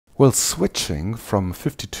Well, switching from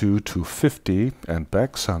 52 to 50 and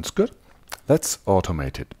back sounds good. Let's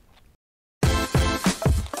automate it.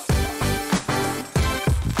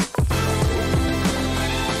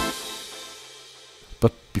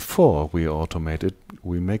 But before we automate it,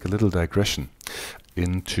 we make a little digression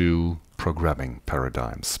into programming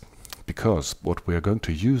paradigms. Because what we are going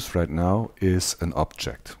to use right now is an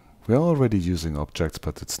object. We're already using objects,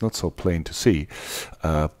 but it's not so plain to see.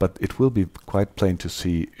 But it will be quite plain to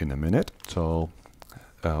see in a minute. So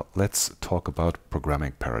let's talk about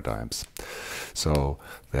programming paradigms, so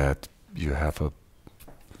that you have a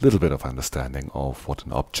little bit of understanding of what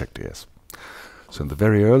an object is. So in the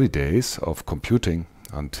very early days of computing,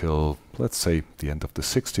 until, let's say, the end of the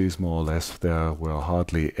 60s, more or less, there were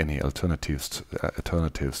hardly any alternatives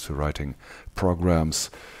to writing programs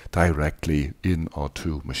directly in or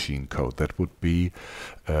to machine code. That would be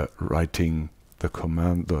writing the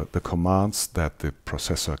commands that the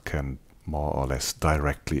processor can more or less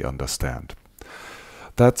directly understand.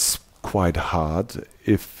 That's quite hard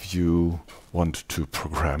if you want to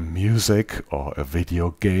program music or a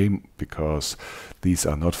video game, because these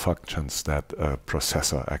are not functions that a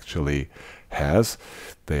processor actually has.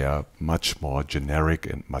 They are much more generic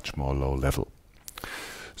and much more low level.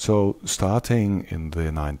 So starting in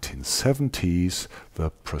the 1970s,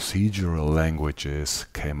 the procedural languages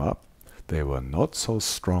came up. They were not so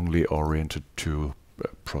strongly oriented to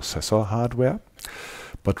processor hardware,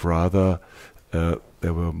 but rather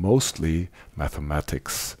they were mostly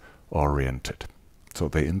mathematics oriented. So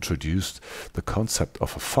they introduced the concept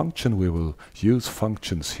of a function. We will use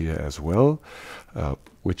functions here as well,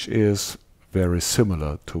 which is very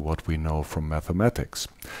similar to what we know from mathematics.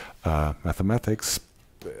 Mathematics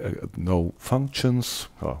know functions.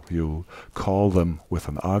 You call them with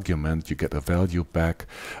an argument, you get a value back,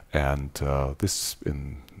 and this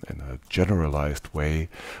in a generalized way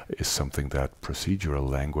is something that procedural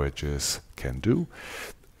languages can do.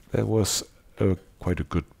 There was quite a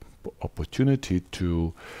good opportunity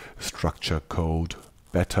to structure code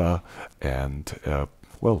better and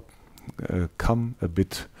come a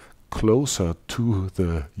bit closer to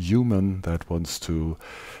the human that wants to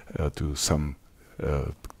do some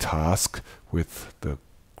task with the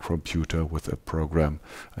computer, with a program,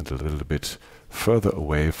 and a little bit further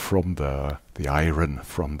away from the iron,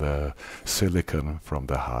 from the silicon, from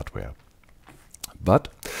the hardware. But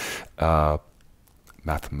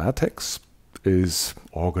mathematics is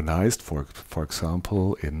organized, for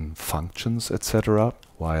example, in functions, etc.,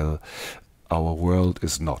 while our world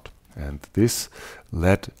is not. And this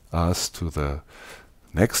led us to the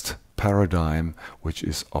next paradigm, which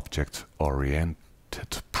is object-oriented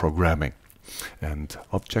programming. And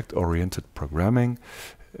object-oriented programming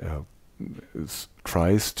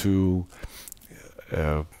tries to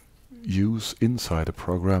use inside a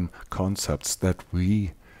program concepts that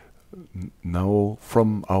we know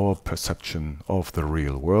from our perception of the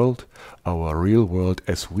real world. Our real world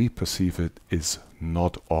as we perceive it is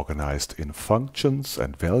not organized in functions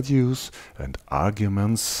and values and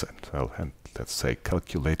arguments and let's say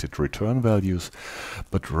calculated return values,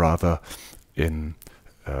 but rather in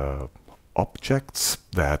objects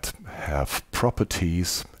that have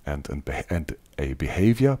properties and a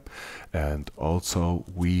behavior. And also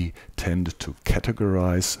we tend to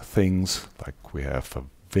categorize things, like we have a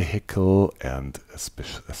vehicle and a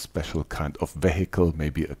special kind of vehicle,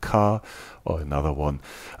 maybe a car, or another one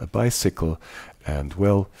a bicycle. And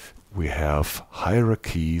well, we have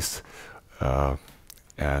hierarchies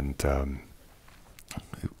and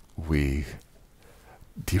we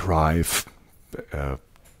derive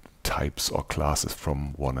types or classes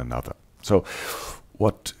from one another. So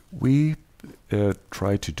what we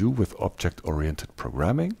try to do with object-oriented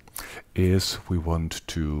programming is we want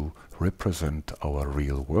to represent our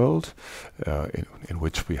real world in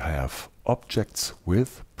which we have objects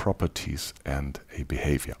with properties and a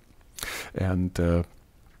behavior. And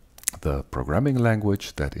the programming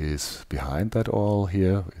language that is behind that all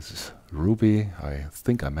here is Ruby. I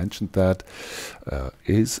think I mentioned that.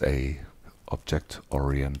 Is a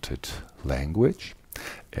object-oriented language,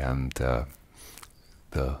 and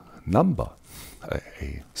the number,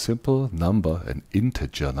 a simple number, an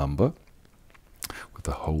integer number with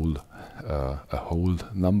a whole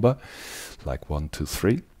number like 1, 2,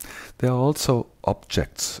 3. There are also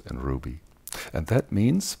objects in Ruby, and that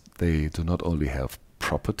means they do not only have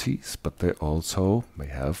properties, but they also may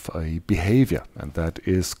have a behavior, and that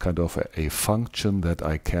is kind of a function that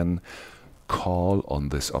I can call on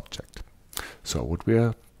this object. So what we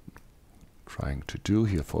are trying to do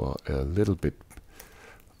here, for a little bit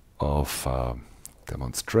of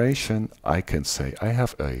demonstration, I can say I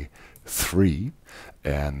have a 3,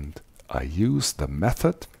 and I use the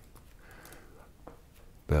method,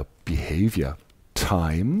 the behavior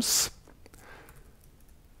times,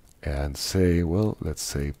 and say, well, let's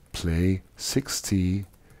say play 60,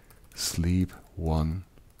 sleep 1,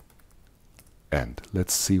 end.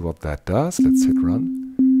 Let's see what that does. Let's hit run.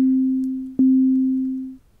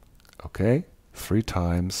 Okay, 3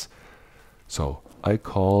 times. So I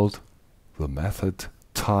called the method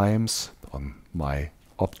times on my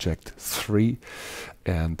object 3,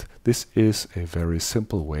 and this is a very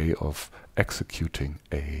simple way of executing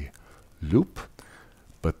a loop,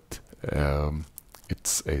 but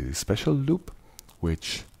it's a special loop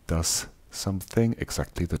which does something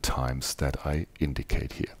exactly the times that I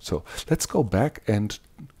indicate here. So let's go back and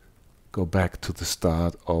go back to the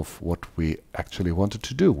start of what we actually wanted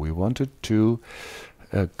to do. We wanted to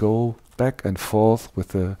go back and forth with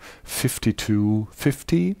the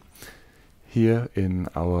 5250 here in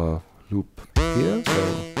our loop here. So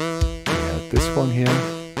we had this one here,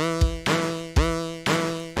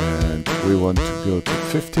 and we want to go to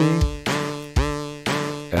 50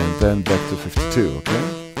 and then back to 52, okay?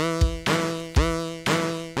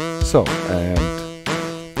 So, and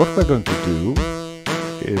what we're going to do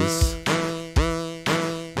is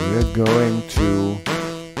we're going to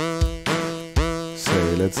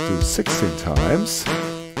say, let's do 16 times.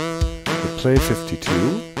 We play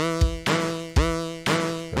 52.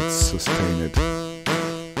 Let's sustain it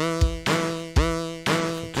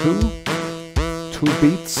for 2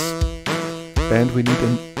 beats, and we need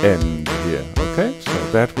an end here. Okay, so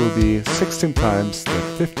that will be 16 times the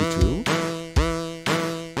 52.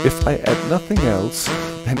 If I add nothing else,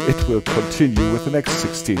 then it will continue with the next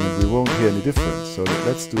 16 and we won't hear any difference. So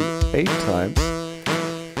let's do 8 times,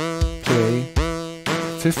 play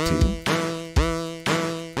 15,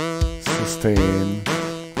 sustain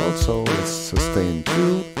also, let's sustain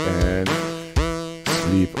 2, and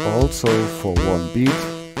sleep also for 1 beat,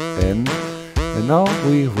 end. And now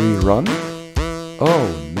we rerun. Oh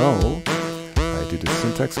no, I did a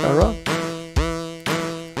syntax error.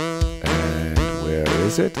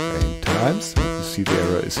 Is it 8 times? You see the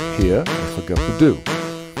error is here. I forgot to do.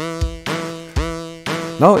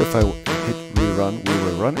 Now if I hit rerun, we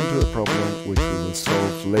will run into a problem which we will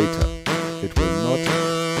solve later. It will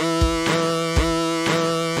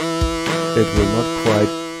not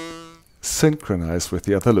quite synchronize with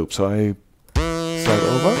the other loop. So I start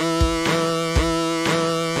over.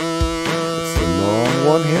 It's the long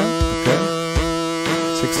one here. Okay,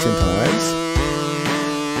 16 times.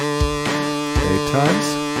 8 times.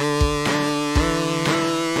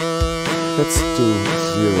 Let's do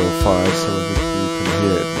 0, 5 so that we can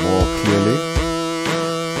hear it more clearly.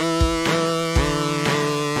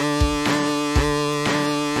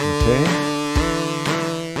 Okay.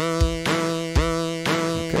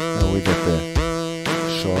 Okay, now we get the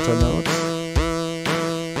shorter notes.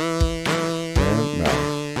 And now.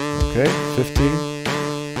 Okay, 15.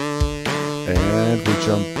 And we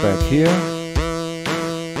jump back here.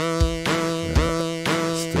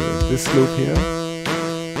 This loop here,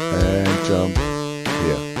 and jump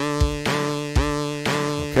here.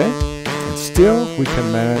 Okay, and still we can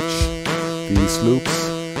manage these loops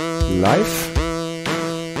live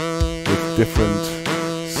with different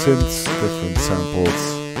synths, different samples,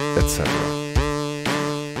 etc.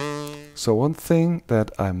 So one thing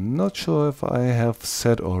that I'm not sure if I have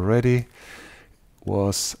said already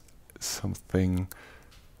was something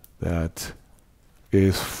that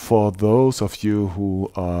is for those of you who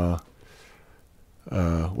are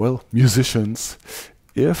well, musicians.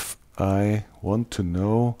 If I want to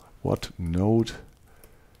know what note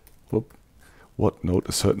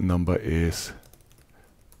a certain number is,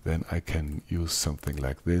 then I can use something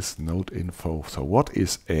like this, note info. So what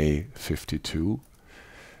is a 52?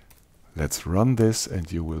 Let's run this and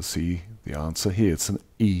you will see the answer here. It's an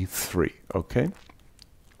E3, okay?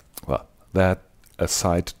 Well, that a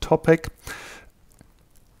side topic.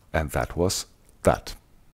 And that was that.